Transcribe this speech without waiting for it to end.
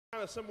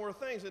kind of similar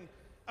things. And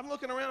I'm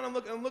looking around,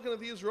 I'm looking at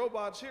these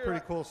robots here.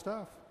 Pretty cool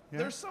stuff. Yeah.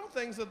 There's some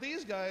things that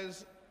these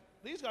guys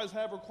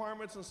have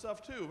requirements and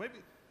stuff too. Maybe,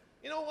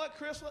 you know what,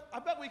 Chris? I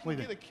bet we can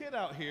get a kid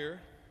out here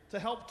to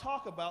help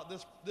talk about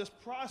this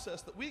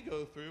process that we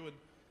go through, and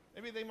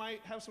maybe they might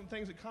have some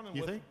things in common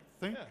with. You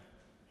think? Yeah.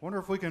 Wonder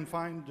if we can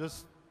find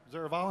is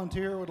there a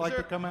volunteer who would like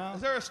to come out?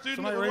 Is there a student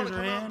Somebody that would want to raise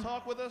come their out hand? and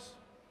talk with us?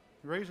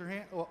 Raise your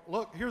hand. Well,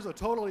 look, here's a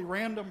totally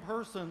random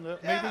person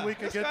that maybe we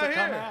could this get guy to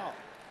come here. out.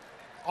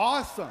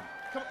 Awesome.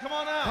 Come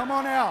on out. Come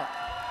on out.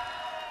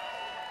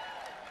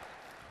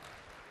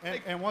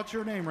 And what's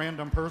your name,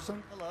 random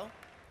person? Hello.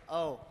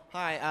 Oh,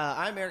 hi.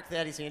 I'm Eric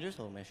Thaddeus Sanders.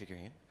 Oh, may I shake your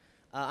hand?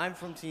 I'm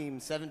from Team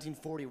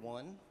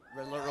 1741,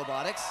 Red Alert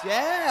Robotics.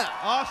 Yeah.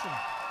 Awesome.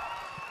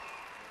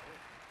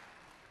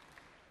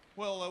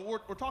 Well,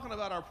 we're talking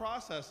about our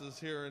processes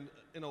here, and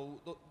you know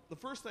the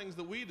first things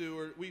that we do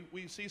are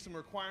we see some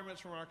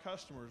requirements from our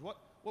customers. What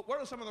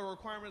are some of the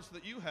requirements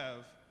that you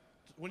have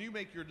when you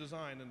make your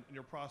design and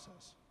your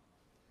process?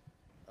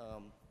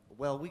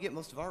 Well, we get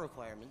most of our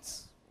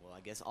requirements. Well,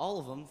 I guess all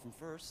of them from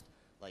first.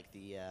 Like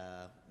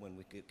when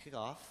we kick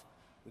off,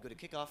 we go to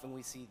kick off and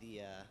we see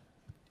the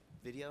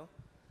video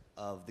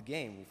of the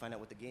game. We find out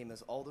what the game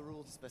is. All the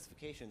rules and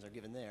specifications are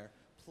given there,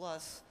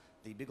 plus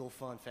the big old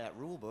fun fat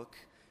rule book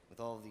with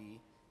all the,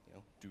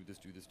 do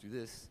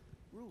this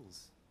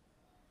rules.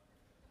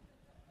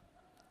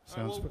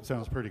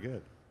 Sounds pretty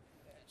good.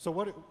 So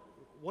what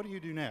do you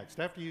do next?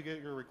 After you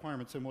get your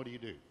requirements in, what do you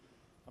do?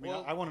 I mean,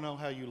 I want to know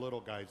how you little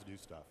guys do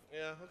stuff.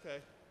 Yeah, okay.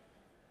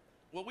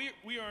 Well,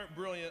 we aren't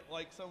brilliant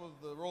like some of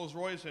the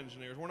Rolls-Royce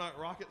engineers. We're not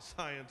rocket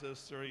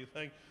scientists or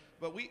anything,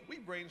 but we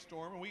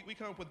brainstorm and we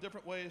come up with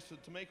different ways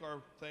to make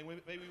our thing.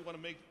 Maybe we want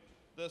to make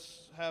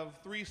this have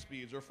 3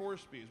 speeds or 4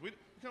 speeds. We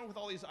come up with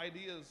all these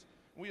ideas.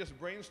 We just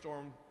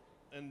brainstorm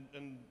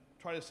and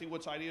try to see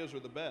which ideas are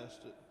the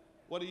best.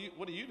 What do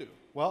you do?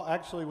 Well,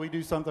 actually, we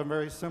do something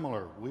very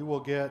similar. We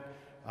will get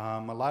a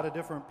lot of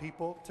different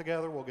people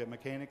together. We'll get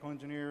mechanical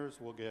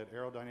engineers. We'll get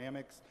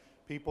aerodynamics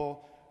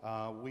people.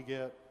 We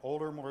get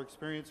older, more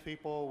experienced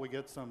people. We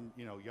get some,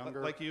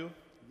 younger. Like you?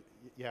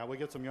 Yeah, we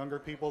get some younger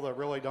people that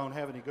really don't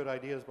have any good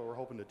ideas, but we're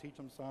hoping to teach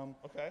them some.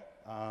 Okay.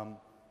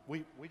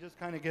 We just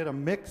kind of get a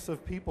mix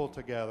of people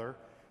together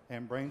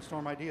and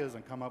brainstorm ideas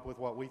and come up with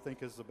what we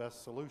think is the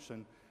best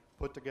solution,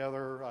 put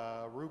together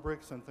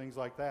rubrics and things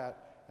like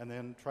that, and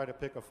then try to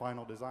pick a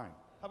final design.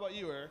 How about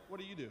you, Eric?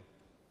 What do you do?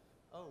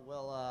 Oh,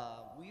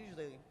 well, we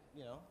usually,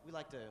 we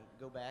like to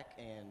go back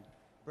and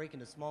break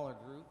into smaller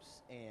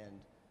groups, and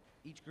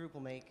each group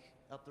will make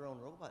up their own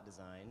robot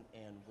design,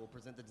 and we'll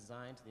present the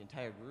design to the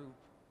entire group,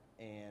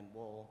 and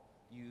we'll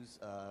use,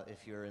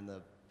 if you're in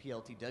the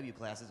PLTW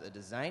classes, a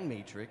design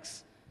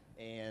matrix,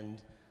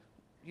 and,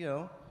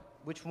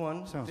 which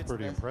one sounds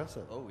pretty best.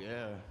 impressive. Oh,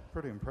 yeah.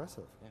 Pretty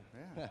impressive.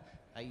 Yeah.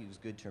 I use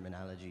good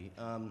terminology.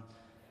 Well,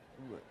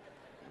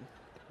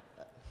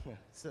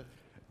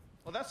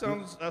 that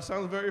sounds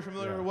very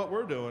familiar with what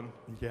we're doing.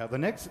 Yeah, the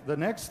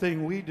next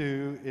thing we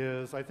do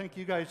is, I think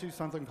you guys use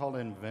something called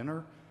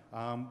Inventor.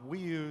 We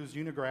use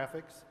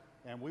Unigraphics,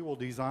 and we will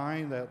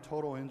design that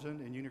total engine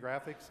in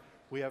Unigraphics.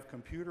 We have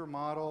computer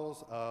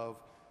models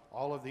of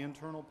all of the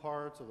internal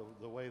parts, of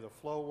the way the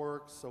flow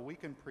works, so we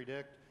can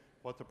predict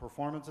what the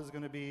performance is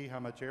going to be, how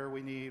much air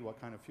we need, what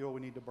kind of fuel we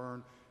need to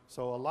burn.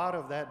 So a lot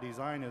of that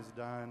design is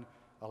done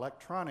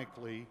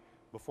electronically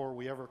before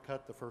we ever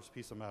cut the first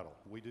piece of metal.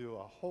 We do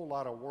a whole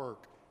lot of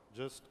work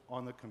just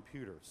on the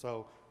computer.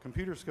 So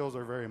computer skills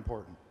are very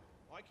important.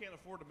 Well, I can't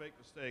afford to make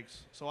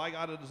mistakes, so I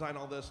got to design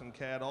all this in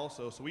CAD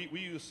also. So we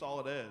use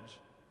Solid Edge.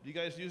 Do you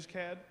guys use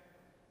CAD?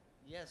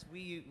 Yes,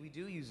 we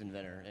do use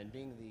Inventor, and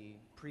being the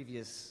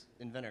previous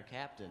Inventor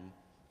captain,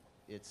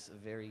 it's a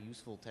very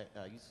useful.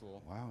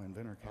 Wow,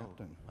 Inventor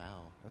captain. Oh,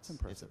 wow, that's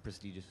impressive. It's a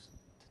prestigious.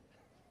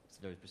 It's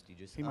very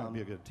prestigious. He might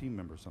be a good team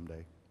member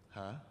someday.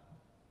 Huh?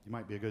 You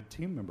might be a good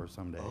team member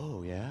someday.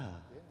 Oh yeah.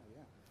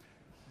 Yeah.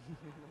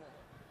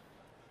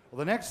 Well,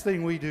 the next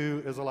thing we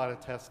do is a lot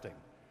of testing.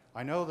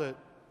 I know that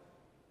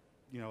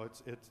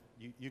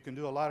you can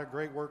do a lot of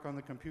great work on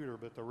the computer,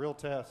 but the real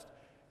test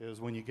is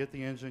when you get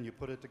the engine, you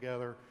put it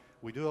together.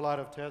 We do a lot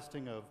of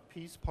testing of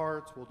piece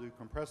parts. We'll do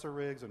compressor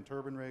rigs and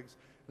turbine rigs.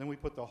 Then we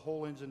put the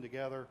whole engine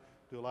together,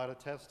 do a lot of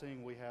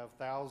testing. We have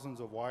thousands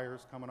of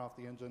wires coming off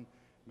the engine,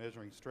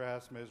 measuring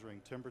stress,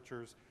 measuring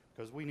temperatures,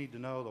 because we need to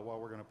know that what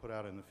we're going to put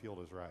out in the field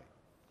is right.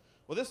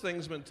 Well, this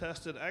thing's been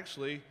tested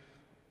actually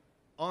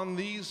on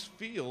these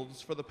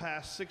fields for the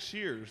past 6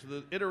 years.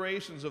 The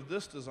iterations of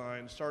this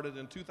design started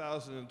in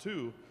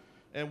 2002,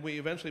 and we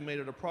eventually made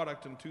it a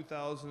product in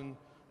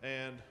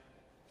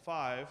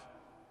 2005,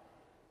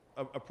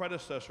 a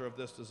predecessor of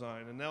this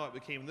design, and now it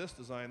became this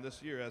design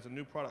this year as a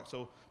new product.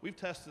 So we've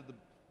tested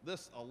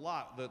this a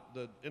lot,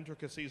 the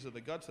intricacies of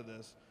the guts of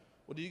this.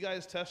 Well, do you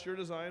guys test your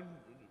design,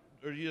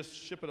 or do you just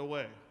ship it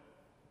away?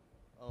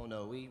 Oh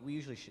no, we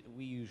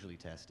usually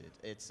test it.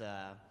 It's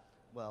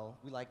well,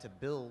 we like to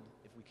build,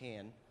 if we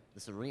can,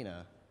 this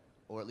arena,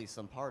 or at least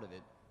some part of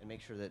it, and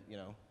make sure that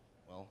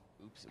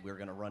oops, we're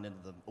going to run into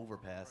the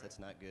overpass. That's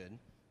not good,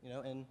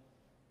 and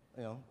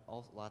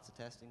lots of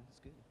testing. It's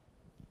good.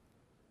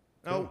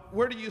 Now,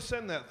 where do you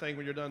send that thing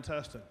when you're done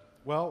testing?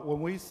 Well,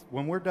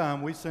 when we're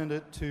done, we send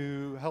it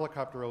to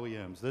helicopter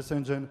OEMs. This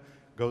engine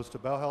goes to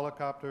Bell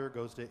Helicopter,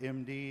 goes to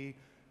MD,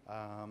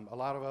 a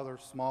lot of other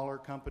smaller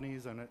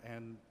companies,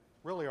 and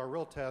really our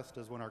real test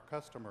is when our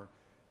customer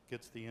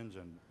gets the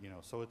engine.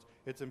 So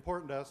it's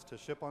important to us to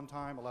ship on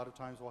time. A lot of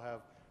times we'll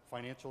have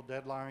financial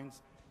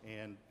deadlines,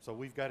 and so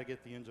we've got to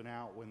get the engine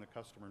out when the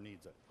customer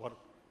needs it.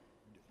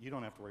 You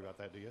don't have to worry about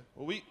that, do you?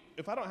 Well,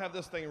 if I don't have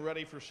this thing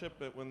ready for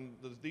shipment when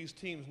these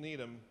teams need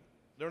them,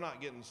 they're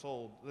not getting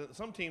sold.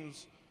 Some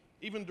teams,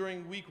 even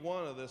during week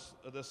one of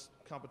this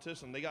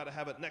competition, they got to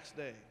have it next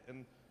day.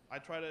 And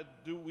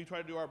we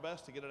try to do our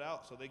best to get it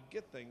out so they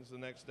get things the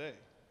next day.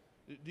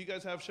 Do you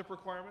guys have ship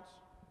requirements?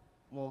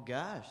 Well,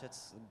 gosh,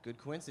 that's a good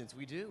coincidence.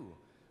 We do.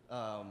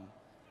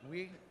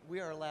 We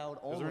are allowed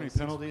only. Is there any 6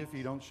 penalty weeks. if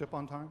you don't ship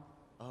on time?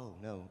 Oh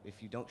no!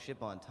 If you don't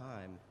ship on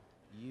time,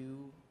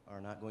 you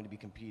are not going to be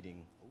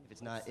competing. If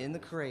it's not in the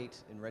crate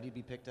and ready to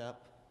be picked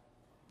up,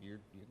 you're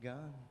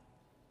gone.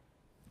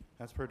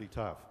 That's pretty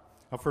tough.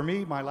 For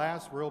me, my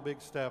last real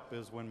big step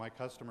is when my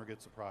customer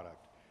gets the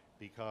product,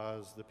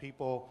 because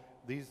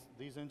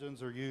these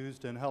engines are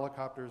used in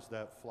helicopters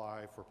that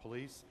fly for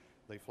police.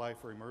 They fly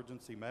for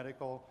emergency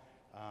medical.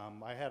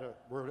 I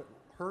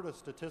heard a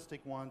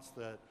statistic once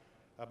that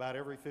about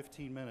every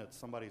 15 minutes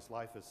somebody's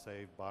life is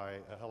saved by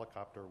a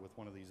helicopter with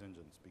one of these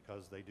engines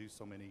because they do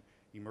so many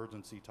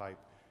emergency type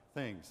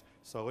things.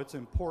 So it's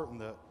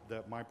important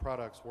that my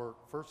products work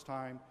first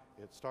time,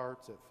 it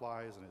starts, it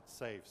flies, and it's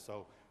safe.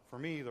 So for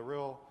me, the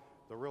real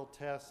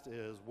test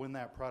is when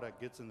that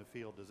product gets in the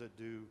field, does it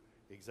do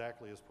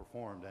exactly as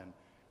performed? And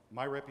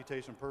my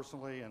reputation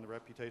personally and the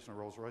reputation of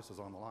Rolls-Royce is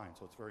on the line,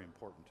 so it's very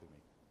important to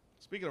me.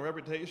 Speaking of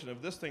reputation, if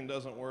this thing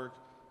doesn't work,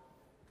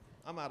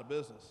 I'm out of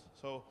business.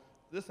 So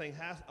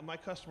my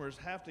customers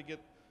have to get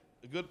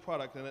a good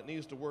product, and it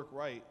needs to work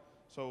right.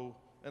 So,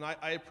 and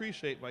I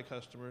appreciate my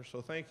customers,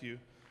 so thank you.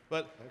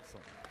 But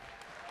Excellent.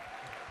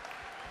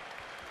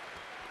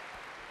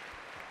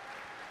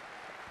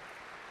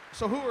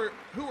 So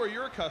who are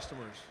your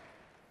customers?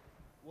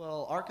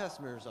 Well, our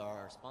customers are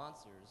our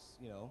sponsors.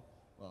 Well,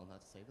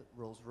 not to say, but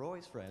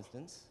Rolls-Royce, for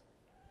instance.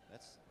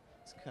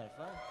 It's kind of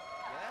fun.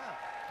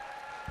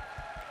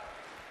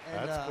 Yeah.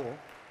 And, That's cool.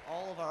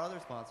 All of our other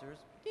sponsors,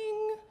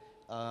 ding.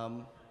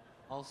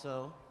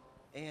 Also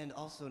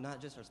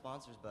not just our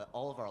sponsors, but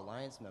all of our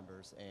alliance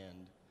members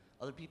and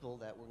other people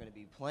that we're going to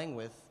be playing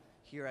with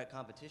here at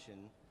competition.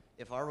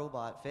 If our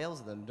robot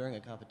fails them during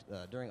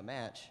a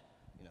match,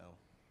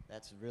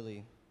 that's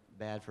really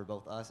bad for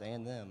both us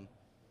and them.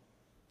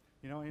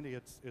 Andy,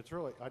 it's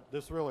really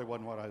this really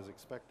wasn't what I was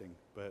expecting,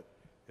 but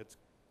it's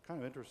kind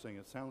of interesting.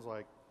 It sounds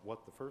like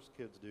what the first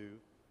kids do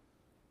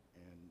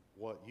and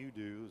what you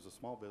do as a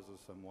small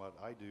business and what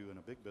I do in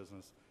a big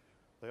business,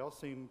 they all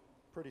seem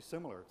pretty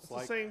similar. It's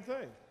like the same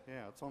thing.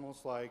 Yeah, it's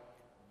almost like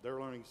they're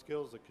learning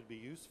skills that could be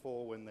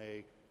useful when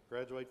they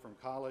graduate from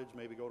college,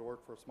 maybe go to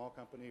work for a small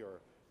company or a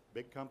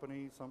big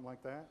company, something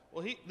like that.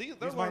 Well, these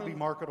might be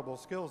marketable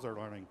skills they're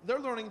learning. They're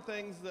learning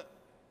things that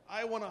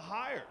I want to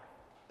hire,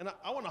 and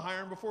I want to hire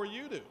them before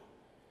you do.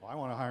 Well, I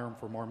want to hire them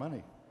for more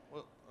money.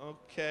 Well,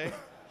 okay.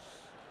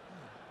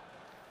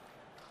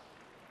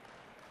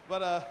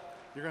 But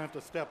you're gonna have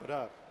to step it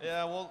up.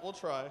 Yeah, we'll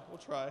try. We'll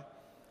try.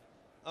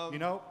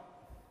 I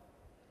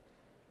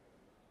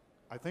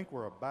think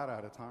we're about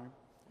out of time.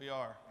 We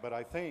are. But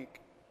I think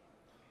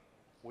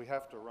we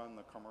have to run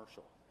the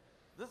commercial.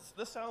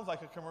 This sounds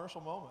like a commercial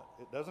moment.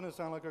 Doesn't it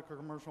sound like a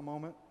commercial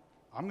moment?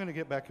 I'm going to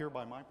get back here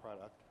by my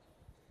product.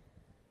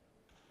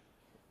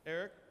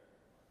 Eric?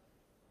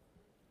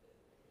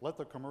 Let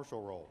the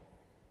commercial roll.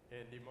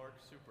 Handy Mark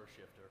Super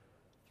Shifter,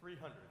 $360.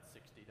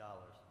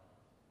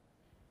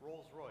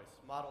 Rolls-Royce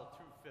Model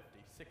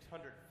 250,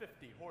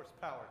 650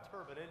 horsepower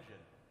turbine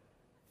engine,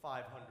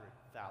 $500,000.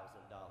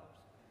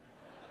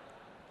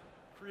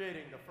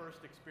 Creating the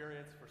first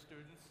experience for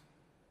students,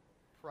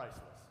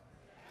 priceless.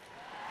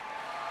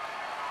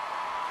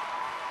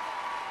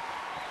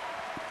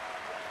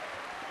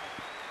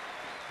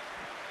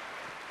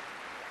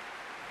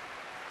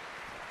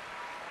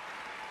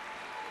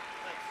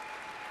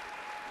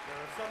 There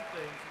are some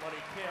things money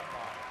can't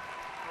buy.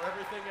 For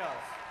everything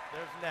else,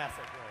 there's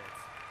NASA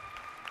grants.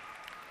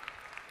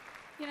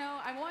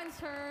 I once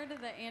heard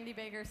that Andy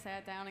Baker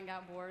sat down and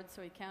got bored,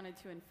 so he counted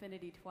to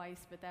infinity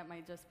twice, but that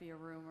might just be a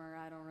rumor.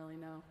 I don't really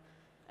know.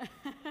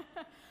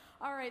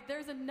 All right,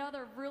 there's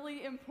another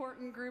really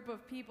important group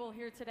of people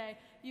here today.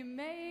 You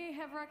may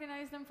have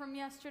recognized them from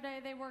yesterday.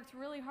 They worked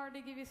really hard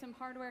to give you some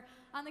hardware.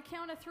 On the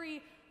count of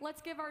 3,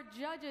 let's give our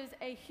judges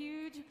a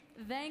huge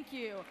thank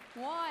you.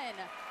 1,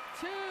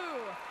 2,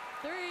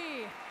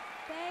 3.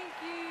 Thank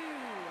you.